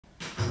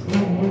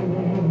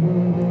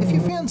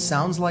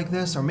sounds like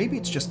this, or maybe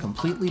it's just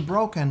completely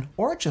broken,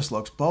 or it just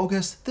looks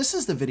bogus, this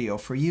is the video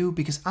for you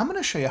because I'm going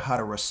to show you how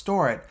to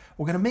restore it.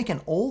 We're going to make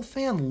an old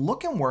fan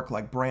look and work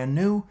like brand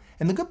new,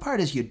 and the good part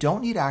is you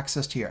don't need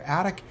access to your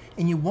attic,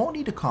 and you won't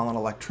need to call an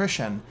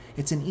electrician.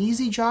 It's an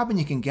easy job and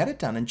you can get it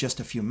done in just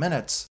a few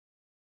minutes.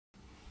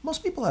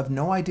 Most people have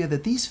no idea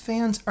that these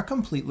fans are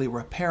completely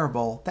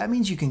repairable. That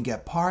means you can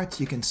get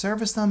parts, you can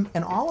service them,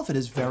 and all of it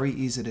is very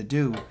easy to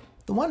do.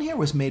 The one here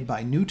was made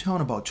by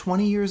NuTone about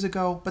 20 years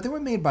ago, but they were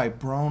made by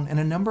Broan and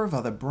a number of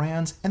other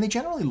brands, and they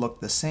generally look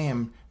the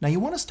same. Now you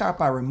want to start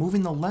by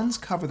removing the lens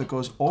cover that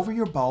goes over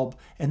your bulb,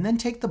 and then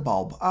take the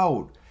bulb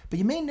out. But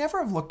you may never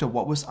have looked at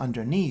what was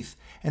underneath,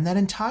 and that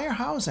entire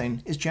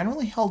housing is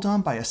generally held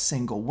on by a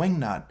single wing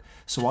nut.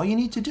 So all you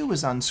need to do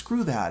is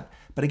unscrew that.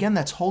 But again,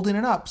 that's holding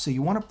it up, so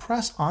you want to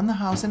press on the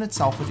housing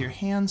itself with your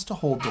hands to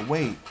hold the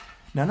weight.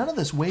 Now none of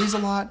this weighs a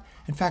lot.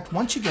 In fact,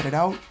 once you get it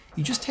out,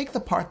 you just take the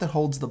part that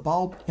holds the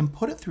bulb and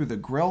put it through the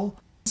grill.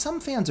 Some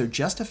fans are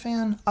just a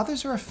fan,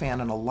 others are a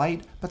fan and a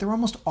light, but they're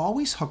almost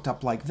always hooked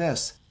up like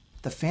this.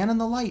 The fan and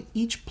the light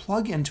each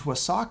plug into a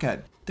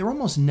socket. They're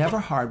almost never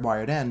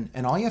hardwired in,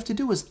 and all you have to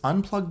do is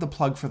unplug the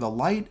plug for the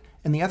light,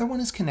 and the other one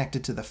is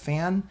connected to the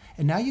fan,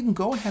 and now you can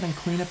go ahead and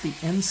clean up the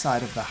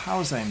inside of the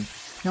housing.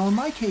 Now in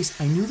my case,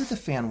 I knew that the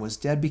fan was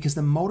dead because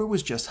the motor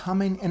was just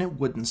humming and it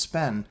wouldn't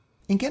spin.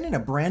 And getting a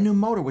brand new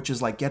motor, which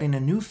is like getting a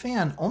new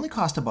fan, only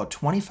cost about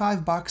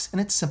 25 bucks and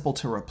it's simple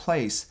to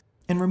replace.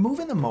 And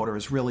removing the motor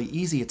is really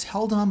easy. It's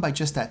held on by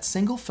just that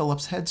single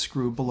Phillips head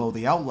screw below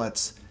the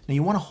outlets. Now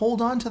you want to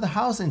hold on to the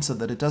housing so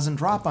that it doesn't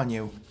drop on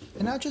you.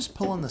 And now just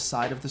pull on the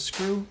side of the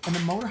screw and the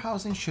motor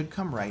housing should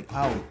come right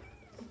out.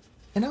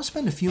 And now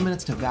spend a few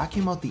minutes to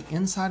vacuum out the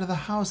inside of the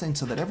housing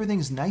so that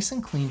everything's nice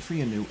and clean for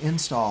your new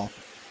install.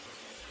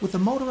 With the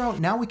motor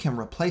out, now we can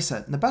replace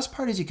it, and the best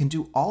part is you can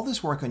do all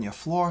this work on your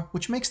floor,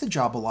 which makes the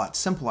job a lot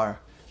simpler.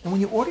 And when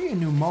you order your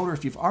new motor,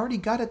 if you've already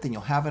got it, then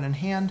you'll have it in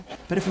hand,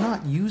 but if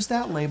not, use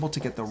that label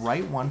to get the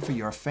right one for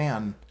your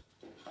fan.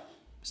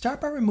 Start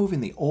by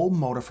removing the old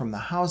motor from the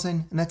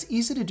housing, and that's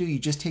easy to do. You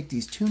just take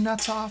these two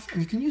nuts off,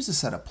 and you can use a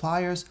set of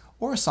pliers,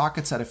 or a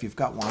socket set if you've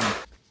got one.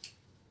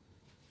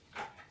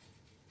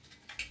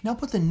 Now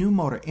put the new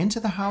motor into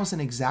the housing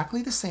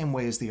exactly the same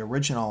way as the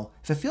original.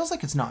 If it feels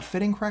like it's not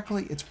fitting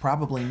correctly, it's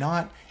probably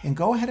not, and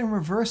go ahead and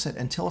reverse it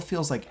until it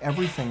feels like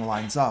everything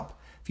lines up.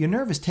 If you're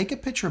nervous, take a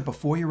picture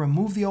before you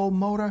remove the old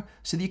motor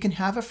so that you can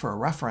have it for a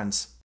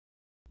reference.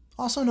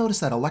 Also notice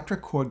that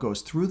electric cord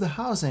goes through the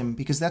housing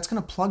because that's going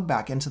to plug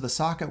back into the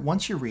socket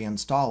once you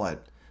reinstall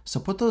it. So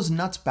put those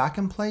nuts back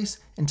in place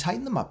and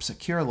tighten them up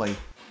securely.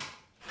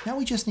 Now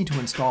we just need to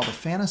install the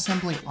fan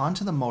assembly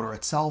onto the motor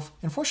itself.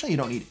 Unfortunately, you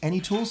don't need any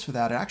tools for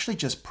that. It actually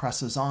just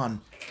presses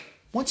on.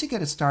 Once you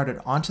get it started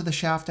onto the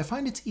shaft, I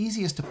find it's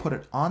easiest to put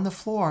it on the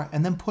floor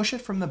and then push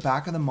it from the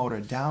back of the motor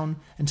down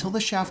until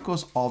the shaft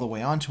goes all the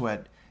way onto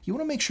it. You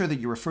want to make sure that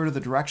you refer to the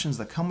directions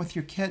that come with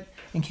your kit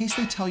in case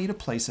they tell you to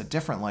place it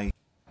differently.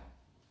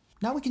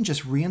 Now we can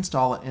just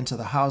reinstall it into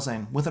the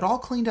housing. With it all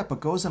cleaned up, it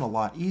goes in a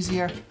lot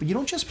easier, but you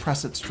don't just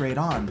press it straight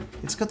on.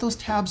 It's got those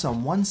tabs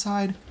on one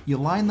side, you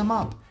line them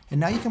up, and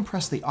now you can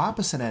press the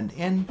opposite end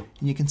in,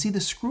 and you can see the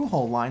screw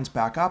hole lines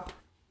back up.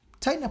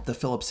 Tighten up the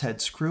Phillips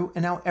head screw,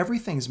 and now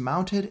everything's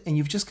mounted, and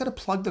you've just got to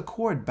plug the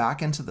cord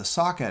back into the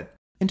socket.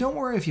 And don't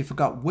worry if you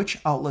forgot which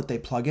outlet they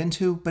plug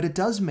into, but it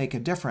does make a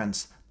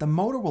difference. The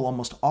motor will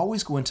almost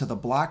always go into the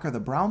black or the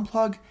brown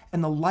plug,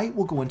 and the light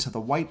will go into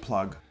the white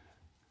plug.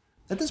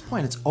 At this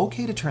point, it's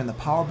okay to turn the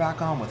power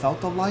back on without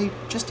the light,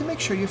 just to make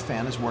sure your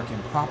fan is working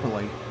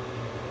properly.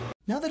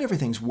 Now that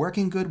everything's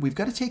working good, we've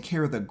got to take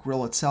care of the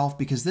grill itself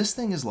because this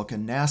thing is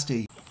looking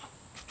nasty.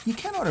 You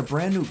can order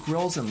brand new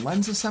grills and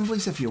lens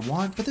assemblies if you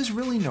want, but there's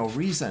really no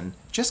reason.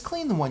 Just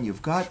clean the one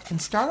you've got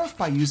and start off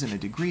by using a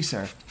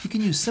degreaser. You can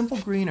use Simple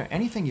Green or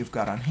anything you've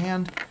got on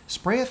hand,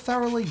 spray it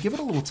thoroughly, give it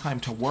a little time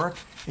to work,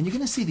 and you're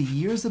going to see the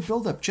years of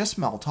buildup just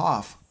melt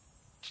off.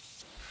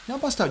 Now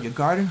bust out your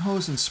garden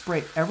hose and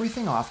spray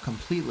everything off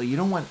completely. You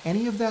don't want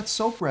any of that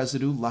soap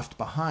residue left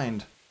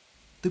behind.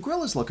 The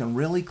grill is looking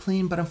really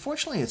clean, but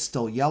unfortunately it's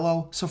still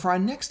yellow, so for our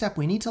next step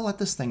we need to let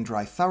this thing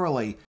dry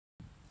thoroughly.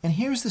 And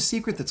here's the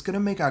secret that's going to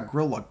make our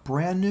grill look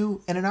brand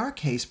new, and in our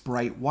case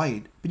bright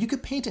white. But you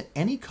could paint it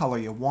any color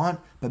you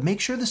want, but make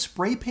sure the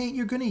spray paint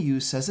you're going to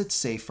use says it's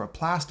safe for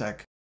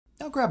plastic.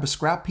 Now grab a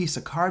scrap piece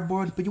of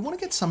cardboard, but you want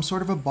to get some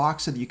sort of a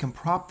box so that you can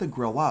prop the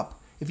grill up.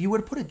 If you were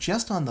to put it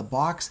just on the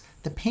box,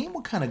 the paint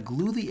will kind of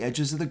glue the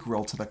edges of the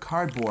grill to the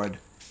cardboard.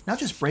 Now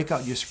just break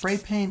out your spray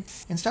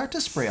paint and start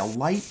to spray a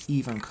light,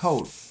 even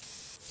coat.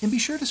 And be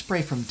sure to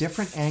spray from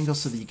different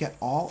angles so that you get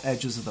all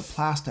edges of the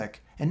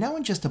plastic. And now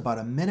in just about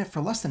a minute,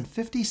 for less than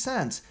 50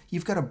 cents,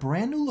 you've got a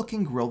brand new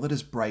looking grill that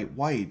is bright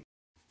white.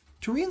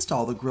 To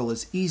reinstall the grill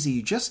is easy.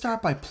 You just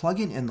start by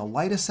plugging in the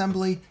light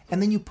assembly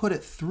and then you put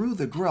it through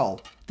the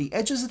grill. The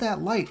edges of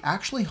that light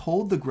actually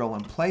hold the grill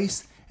in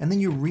place, and then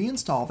you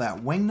reinstall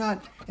that wing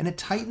nut and it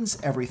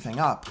tightens everything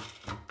up.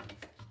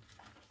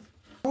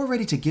 We're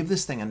ready to give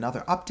this thing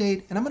another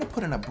update, and I'm going to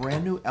put in a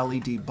brand new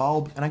LED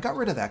bulb, and I got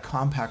rid of that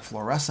compact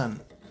fluorescent.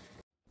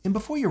 And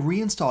before you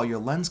reinstall your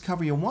lens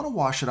cover, you'll want to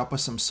wash it up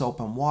with some soap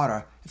and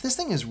water. If this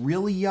thing is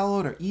really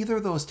yellowed or either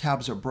of those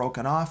tabs are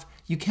broken off,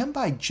 you can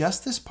buy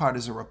just this part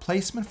as a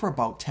replacement for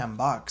about 10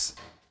 bucks.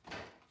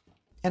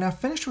 And our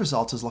finished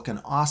result is looking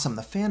awesome.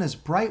 The fan is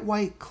bright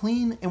white,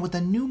 clean, and with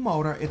a new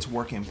motor, it's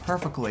working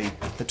perfectly.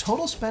 The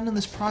total spend on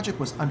this project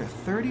was under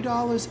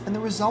 $30, and the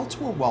results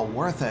were well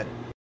worth it.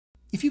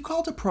 If you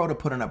called a pro to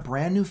put in a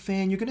brand new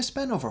fan, you're going to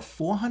spend over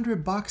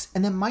 400 bucks,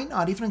 and that might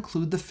not even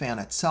include the fan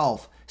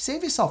itself.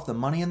 Save yourself the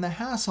money and the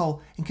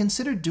hassle, and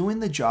consider doing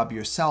the job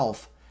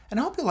yourself. And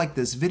I hope you liked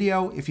this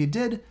video. If you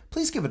did,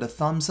 please give it a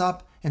thumbs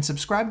up, and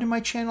subscribe to my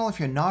channel if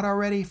you're not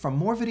already for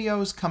more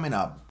videos coming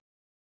up.